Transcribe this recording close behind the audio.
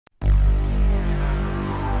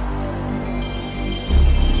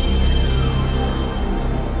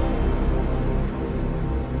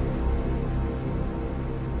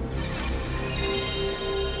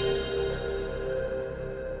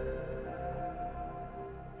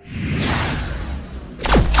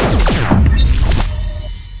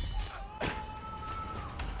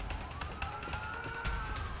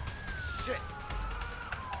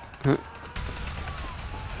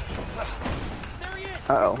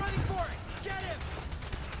Uh-oh. Ready for it. Get him.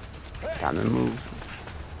 Time to move.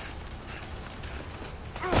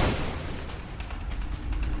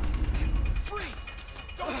 Freeze.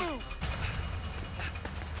 Don't move.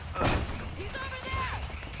 He's over there.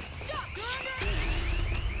 Stop.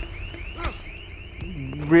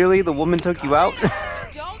 Really? The woman took you out?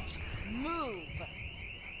 Don't move.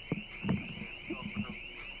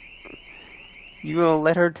 You gonna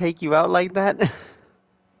let her take you out like that?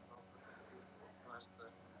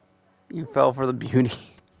 You fell for the beauty.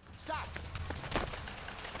 Stop.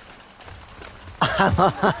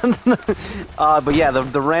 But yeah,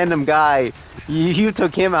 the random guy, you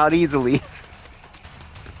took him out easily.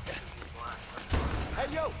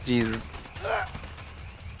 Hey, yo. Jesus.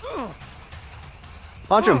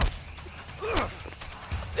 Punch him.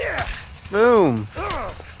 Boom.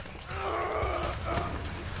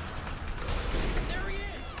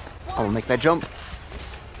 I'll make that jump.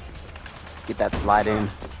 Get that slide in.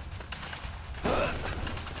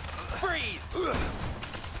 Freeze. Surrender.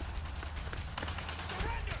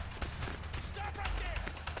 Stop right there.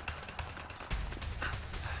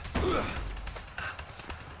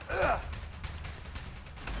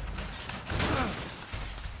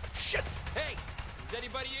 Shit. Hey, is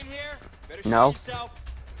anybody in here? Better show No. yourself.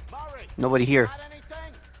 Murray. Nobody here. Got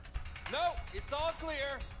anything? No, it's all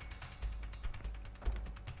clear.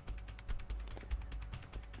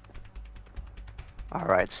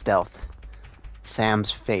 Alright, stealth.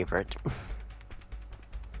 Sam's favorite.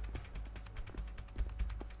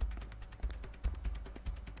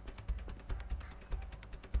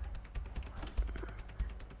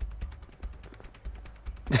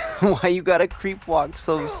 Why you gotta creep walk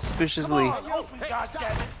so suspiciously? Open,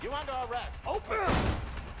 goddammit. You under arrest. Open.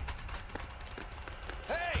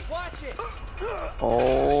 Hey, watch it.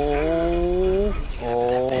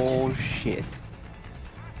 Oh shit.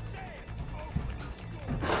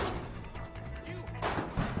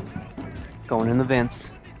 Going in the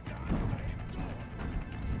vents.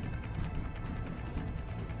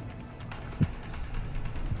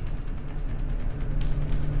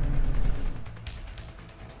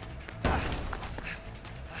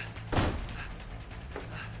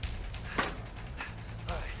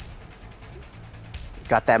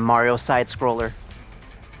 Got that Mario side scroller.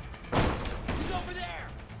 He's over there.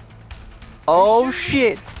 Oh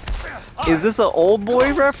shit! Is this an old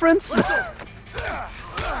boy reference? You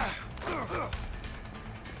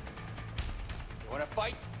wanna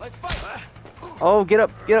fight? Let's fight. Oh, get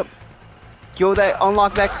up, get up. Yo, that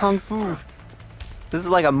unlock that kung fu. This is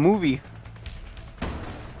like a movie.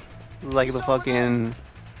 This is like the fucking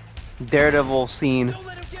Daredevil scene. Don't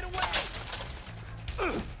let him get away.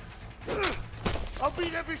 I'll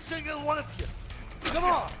beat every single one of you. Come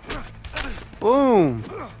on. Boom.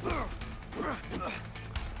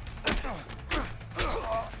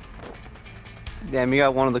 Damn, you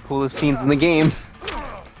got one of the coolest scenes in the game.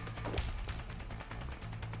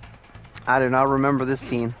 I do not remember this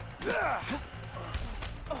scene.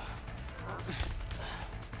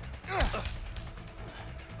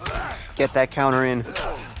 Get that counter in.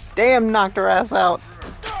 Damn, knocked her ass out.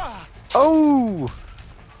 Oh!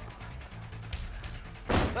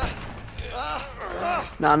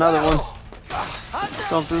 Now another one.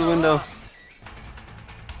 Jump through the window.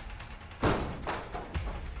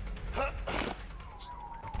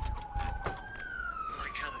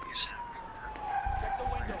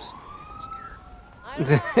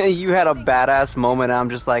 You had a badass moment. I'm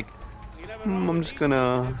just like, I'm just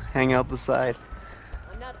gonna hang out the side.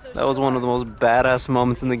 That was one of the most badass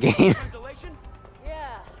moments in the game.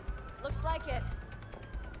 Yeah, looks like it.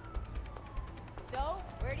 So,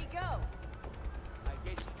 where'd he go? I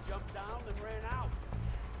guess he jumped down and ran out.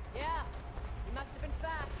 Yeah, he must have been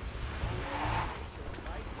fast.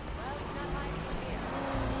 Well, he's not hiding from here.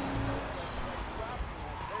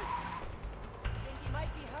 Think he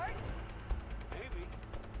might be hurt? Maybe.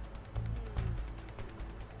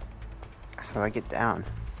 How do I get down?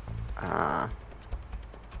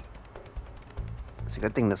 It's a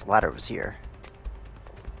good thing this ladder was here.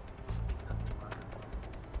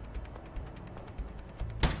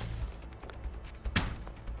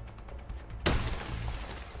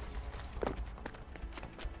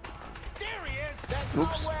 There he is. There's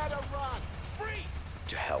Oops. nowhere to run. Freeze.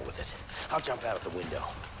 To hell with it. I'll jump out of the window.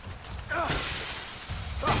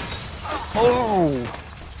 Oh!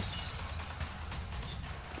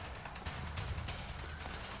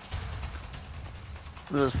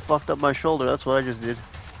 Just fucked up my shoulder. That's what I just did.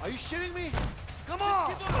 Are you shitting me? Come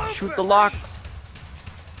on. Shoot the lock.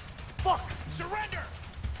 Fuck. Surrender.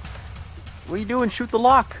 What are you doing? Shoot the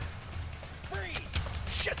lock. Freeze.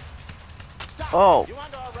 Shit. Stop. Oh. You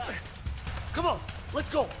under arrest. Come on. Let's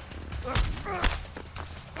go.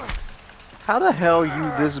 How the hell you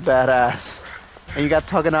this badass? And you got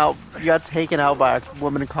taken out by a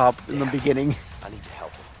woman cop in the beginning. I need to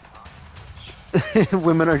help him.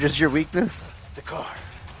 Women are just your weakness? The car.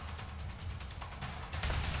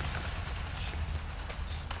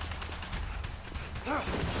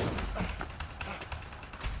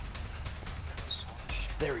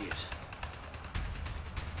 There he is.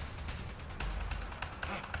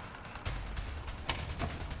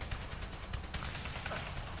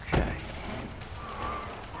 Okay.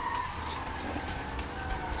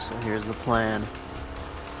 So here's the plan.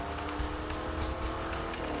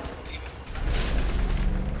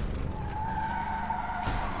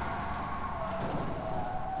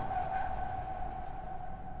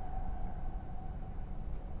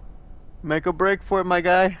 Make a break for it, my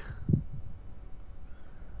guy.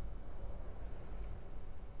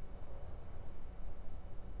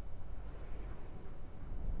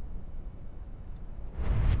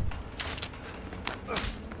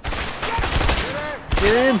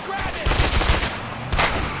 Get in!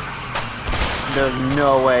 There's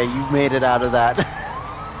no way you made it out of that.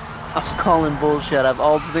 I'm calling bullshit. Out of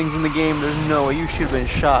all the things in the game, there's no way. You should have been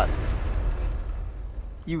shot.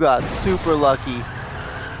 You got super lucky.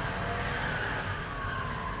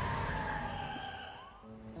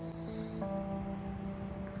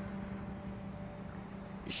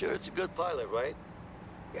 You sure it's a good pilot, right?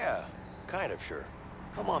 Yeah, kind of sure.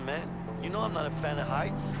 Come on, man. You know I'm not a fan of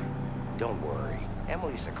heights. Don't worry.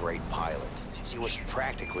 Emily's a great pilot. She was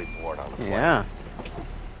practically born on a plane. Yeah.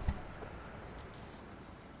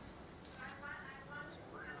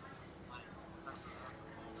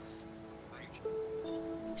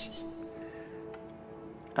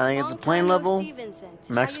 I think it's a plane level,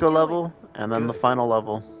 Mexico level, and then the final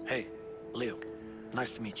level. Hey, Leo.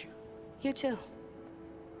 Nice to meet you. You too.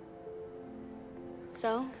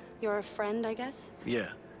 So, you're a friend, I guess?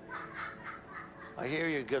 Yeah. I hear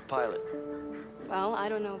you're a good pilot. Well, I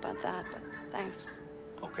don't know about that, but thanks.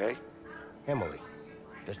 Okay. Emily,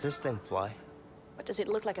 does this thing fly? What, does it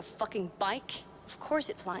look like a fucking bike? Of course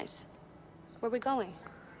it flies. Where are we going?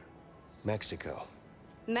 Mexico.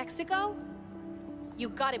 Mexico? You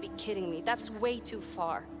gotta be kidding me. That's way too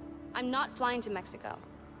far. I'm not flying to Mexico.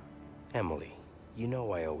 Emily, you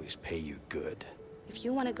know I always pay you good. If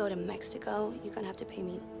you want to go to Mexico, you're gonna have to pay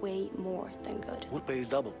me way more than good. We'll pay you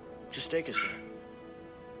double. Just take us there.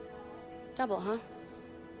 Double, huh?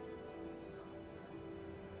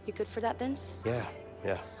 You good for that, Vince? Yeah.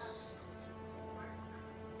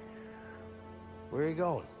 Where are you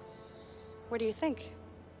going? Where do you think?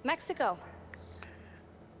 Mexico.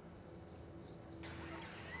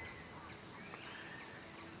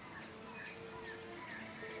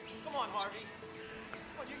 Come on, Harvey.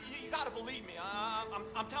 Come on, you gotta believe me.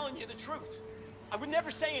 I'm telling you the truth. I would never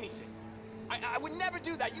say anything. I would never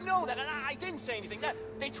do that. You know that, and I didn't say anything.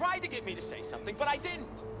 They tried to get me to say something, but I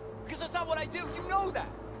didn't. Because that's not what I do. You know that.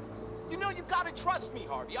 You know you gotta trust me,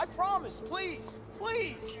 Harvey. I promise. Please.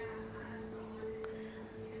 Please.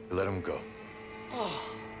 Let him go. Oh,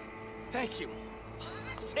 thank you.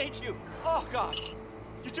 Thank you. Oh, God.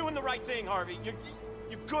 You're doing the right thing, Harvey. You're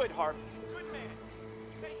good, Harvey. You're a good man.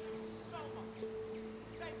 Thank you so much.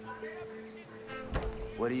 Thank you.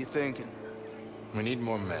 What are you thinking? We need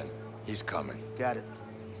more men. He's coming. Got it.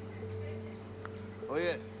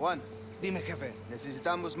 Oye, Juan. Dime, jefe.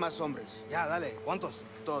 Necesitamos más hombres. Ya, dale. ¿Cuántos?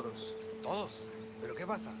 Todos. ¿Todos? ¿Pero qué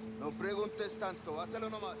pasa? No preguntes tanto. Hazlo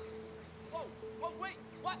nomás. Whoa, whoa, wait.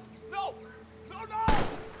 What? No! No, no!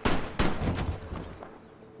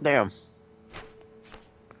 Damn.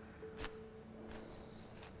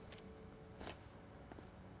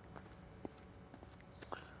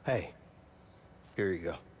 Hey, here you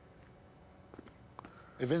go.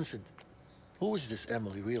 Hey, Vincent. Who is this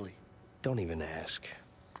Emily, really? Don't even ask.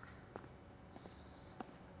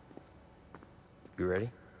 You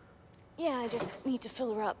ready? Yeah, I just need to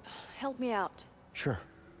fill her up. Help me out. Sure.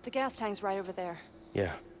 The gas tank's right over there.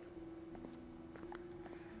 Yeah.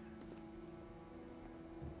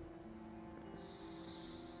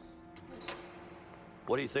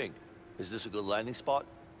 What do you think? Is this a good landing spot?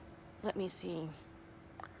 Let me see.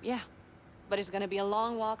 Yeah, but it's gonna be a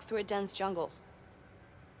long walk through a dense jungle.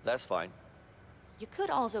 That's fine. You could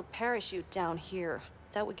also parachute down here.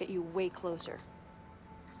 That would get you way closer.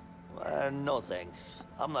 No thanks.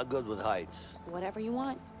 I'm not good with heights. Whatever you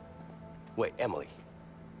want. Wait, Emily.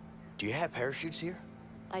 Do you have parachutes here?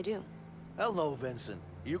 I do. Hell no, Vincent.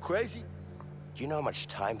 Are you crazy? Do you know how much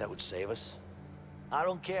time that would save us? I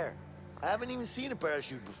don't care. I haven't even seen a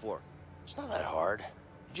parachute before. It's not that hard.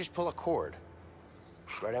 You just pull a cord.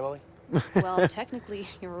 Right, Emily? Well, technically,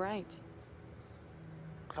 you're right.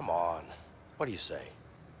 Come on. What do you say?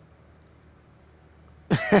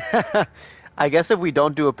 I guess if we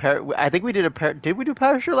don't do I think we did did we do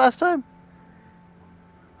parachute last time?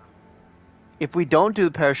 If we don't do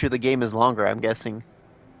the parachute, the game is longer, I'm guessing.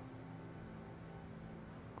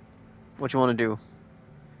 What you want to do?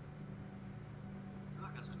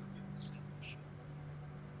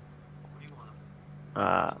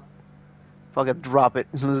 Fucking drop it.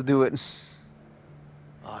 Let's do it.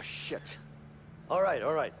 Oh, shit. All right,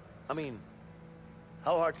 all right. I mean,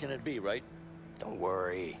 how hard can it be, right? Don't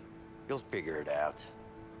worry. You'll figure it out.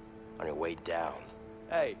 On your way down.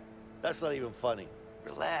 Hey, that's not even funny.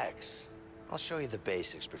 Relax. I'll show you the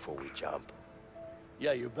basics before we jump.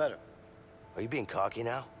 Yeah, you better. Are you being cocky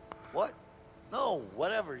now? What? No,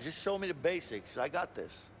 whatever. Just show me the basics. I got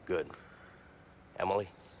this. Good. Emily,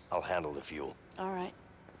 I'll handle the fuel. All right.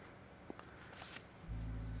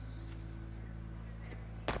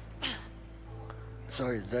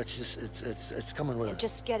 Sorry, that's just, it's coming with it.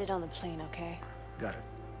 Just get it on the plane, okay? Got it.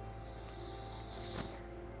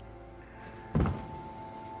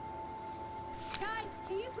 Guys,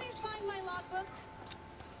 can you please find my logbook?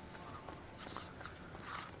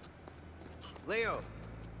 Leo,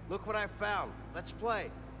 look what I found. Let's play.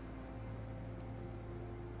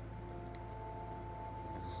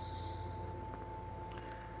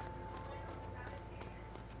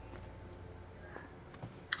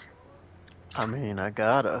 I mean, I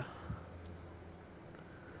gotta.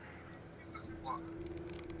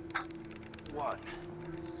 One.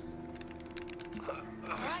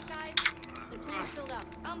 Alright, guys. The plane's filled up.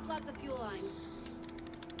 Unplug the fuel line.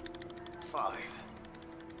 5.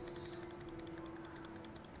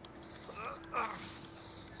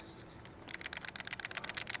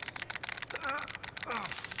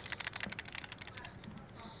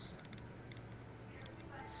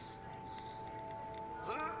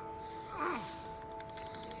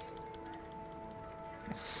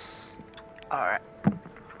 Alright.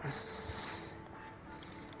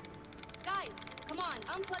 Guys, come on.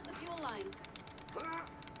 Unplug the fuel line.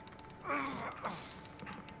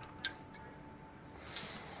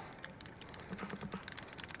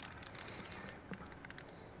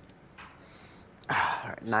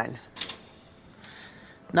 Alright, 9.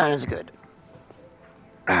 9 is good.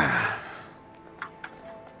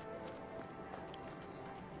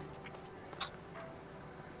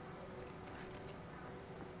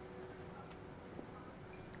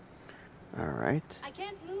 Alright. I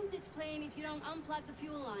can't move this plane if you don't unplug the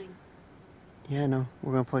fuel line. Yeah, no.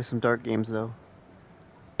 We're gonna play some dark games, though.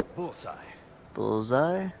 Bullseye.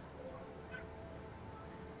 Bullseye.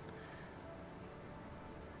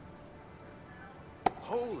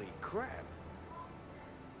 Holy crap.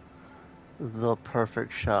 The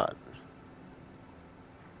perfect shot.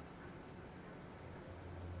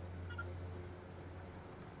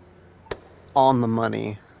 On the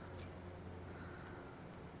money.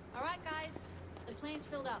 Alright, guys. The plane's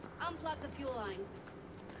filled up. Unplug the fuel line.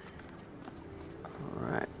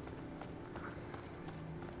 Alright.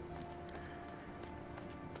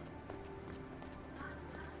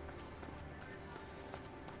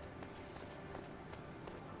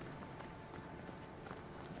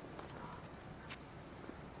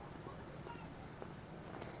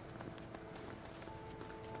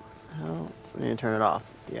 Oh, we need to turn it off.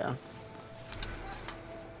 Yeah.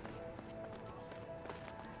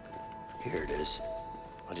 Here it is.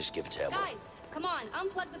 I'll just give it to Emily. Guys, come on.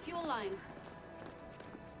 Unplug the fuel line.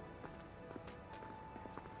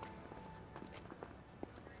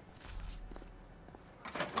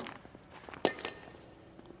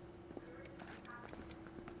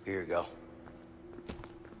 Here you go.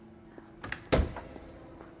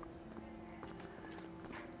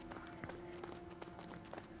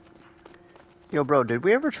 Yo, bro, did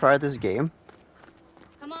we ever try this game?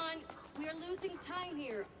 Come on. We are losing time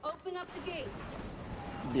here. Open up the gates.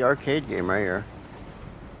 The arcade game right here.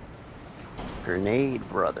 Grenade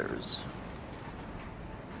Brothers.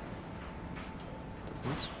 Does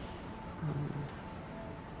this...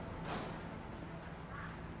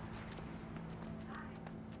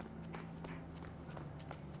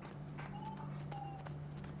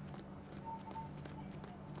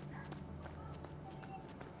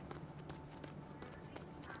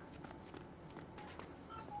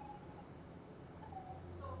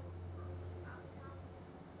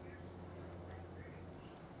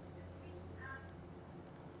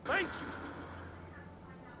 Thank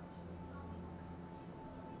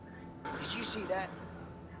you. Did you see that?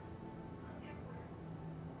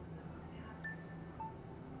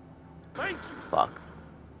 Thank you. Fuck.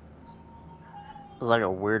 It's like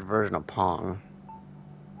a weird version of Pong.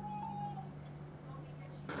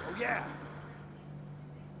 Oh, yeah.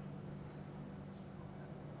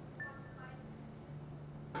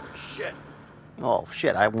 Shit. Oh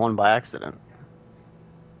shit, I won by accident.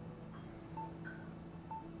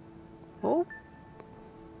 Oh.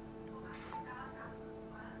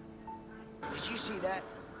 Did you see that?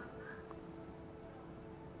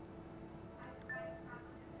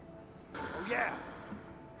 Oh, yeah.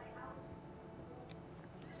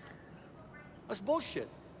 That's bullshit.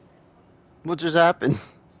 What just happened?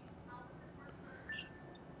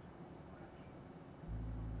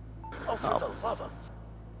 Oh, for the love of...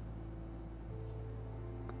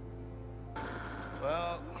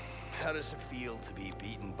 Well, how does it feel to be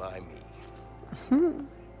beaten by me?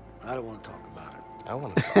 I don't want to talk about it. I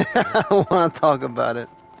want to talk. I don't want to talk about it.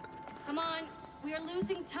 Come on, we are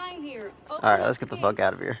losing time here. Open Alright, up let's get the fuck gates.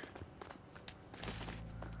 out of here.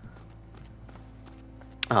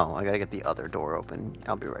 Oh, I gotta get the other door open.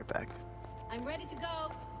 I'll be right back. I'm ready to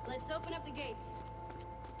go. Let's open up the gates.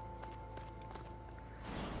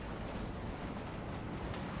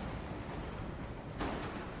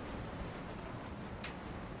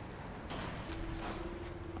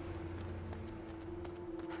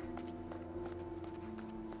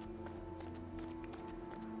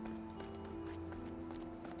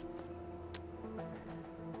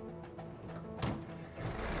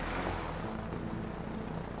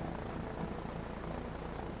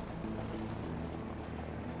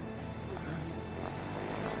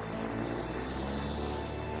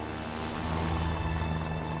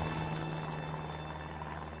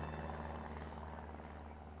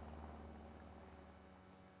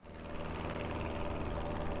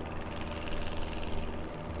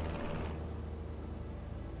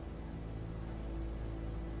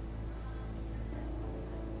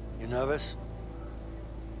 You nervous?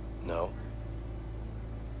 No.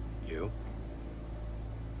 You?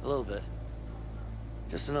 A little bit.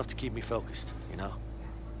 Just enough to keep me focused, you know?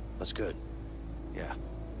 That's good. Yeah.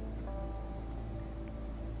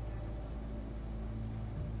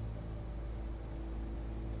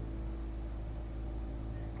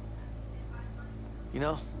 You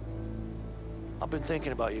know, I've been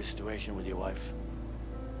thinking about your situation with your wife.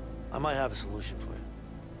 I might have a solution for you.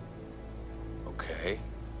 Okay.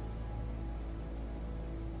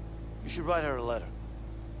 You should write her a letter.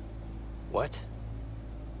 What?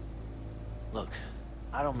 Look,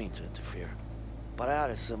 I don't mean to interfere, but I had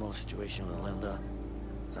a similar situation with Linda,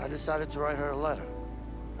 so I decided to write her a letter.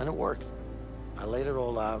 And it worked. I laid it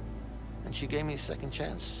all out, and she gave me a second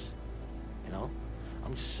chance. You know?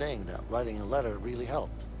 I'm just saying that writing a letter really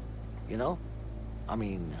helped. You know? I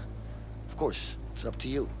mean, of course, it's up to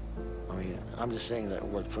you. I mean, I'm just saying that it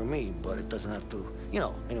worked for me, but it doesn't have to, you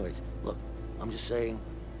know. Anyways, look, I'm just saying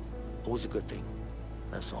it was a good thing.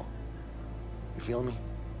 That's all. You feel me?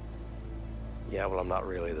 Yeah, well, I'm not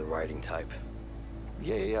really the writing type.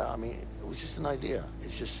 Yeah. I mean, it was just an idea.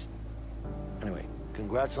 It's just... Anyway,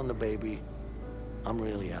 congrats on the baby. I'm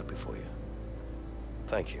really happy for you.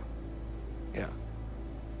 Thank you. Yeah.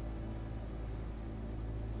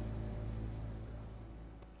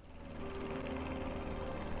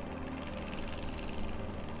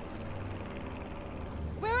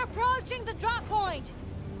 We're approaching the drop point.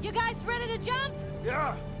 You guys ready to jump?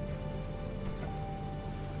 Yeah.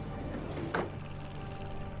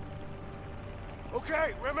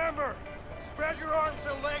 Okay, remember, spread your arms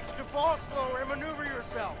and legs to fall slow and maneuver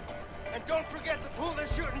yourself. And don't forget to pull the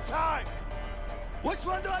shooting time. Which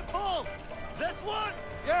one do I pull? This one?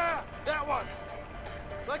 Yeah, that one.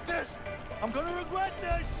 Like this. I'm gonna regret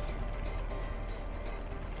this.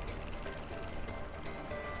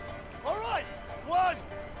 All right, 1,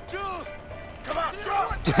 2, come on, throw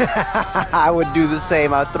it! I would do the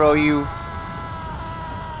same. I'd throw you.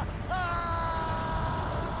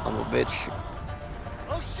 I'm a bitch.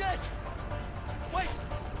 Oh shit! Wait,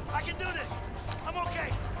 I can do this. I'm okay.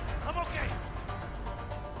 I'm okay.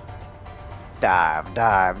 Dive,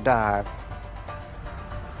 dive, dive.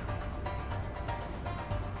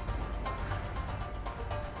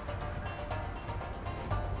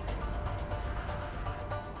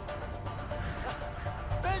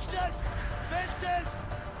 Vincent! Vincent!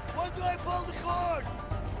 When do I pull the cord?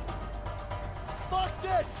 Fuck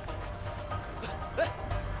this!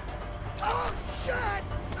 Oh shit!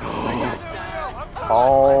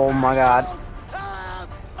 Oh my god.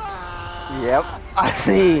 Yep, I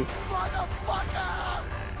see.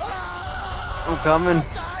 I'm coming.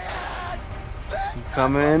 I'm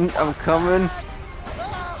coming. I'm coming.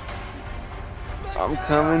 I'm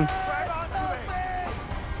coming.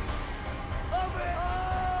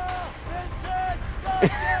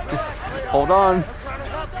 Hold on.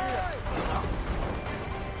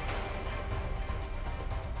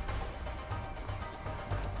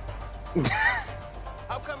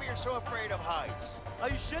 How come you're so afraid of heights? Are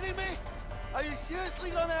you shitting me? Are you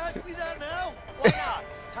seriously gonna ask me that now? Why not?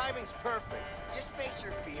 Timing's perfect. Just face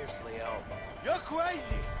your fears, Leo. You're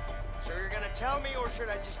crazy. So you're gonna tell me, or should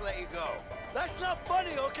I just let you go? That's not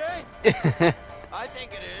funny, okay? I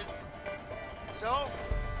think it is. So,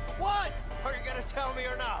 What? are you gonna tell me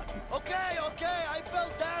or not? Okay, I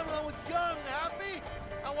fell down when I was young. Happy?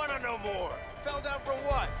 I wanna know more. Fell down for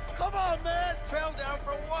what? Come on, man. Fell down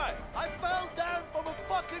for what? I fell down from a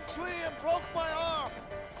fucking tree and broke my arm.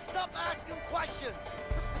 Stop asking questions.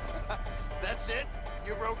 That's it?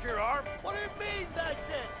 You broke your arm? What do you mean, that's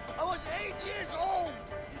it? I was 8 years old.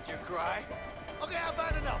 Did you cry? Okay, I've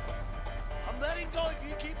had enough. I'm letting go if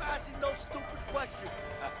you keep asking those stupid questions.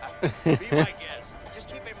 Be my guest. Just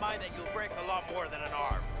keep in mind that you'll break a lot more than an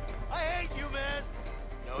arm. I hate you, man.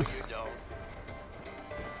 No, you don't.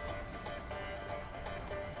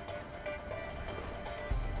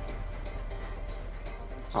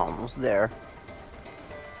 Almost there.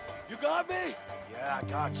 You got me? Yeah, I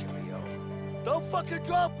got you, Leo. Don't fucking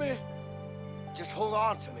drop me. Just hold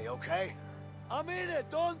on to me, okay? I'm in it.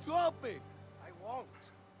 Don't drop me. I won't.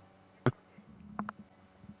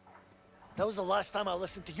 That was the last time I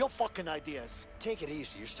listened to your fucking ideas. Take it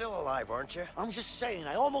easy. You're still alive, aren't you? I'm just saying,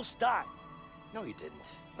 I almost died. No, you didn't.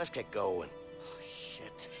 Let's get going. Oh,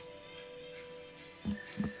 shit.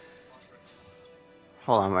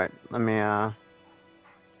 Hold on, wait. Let me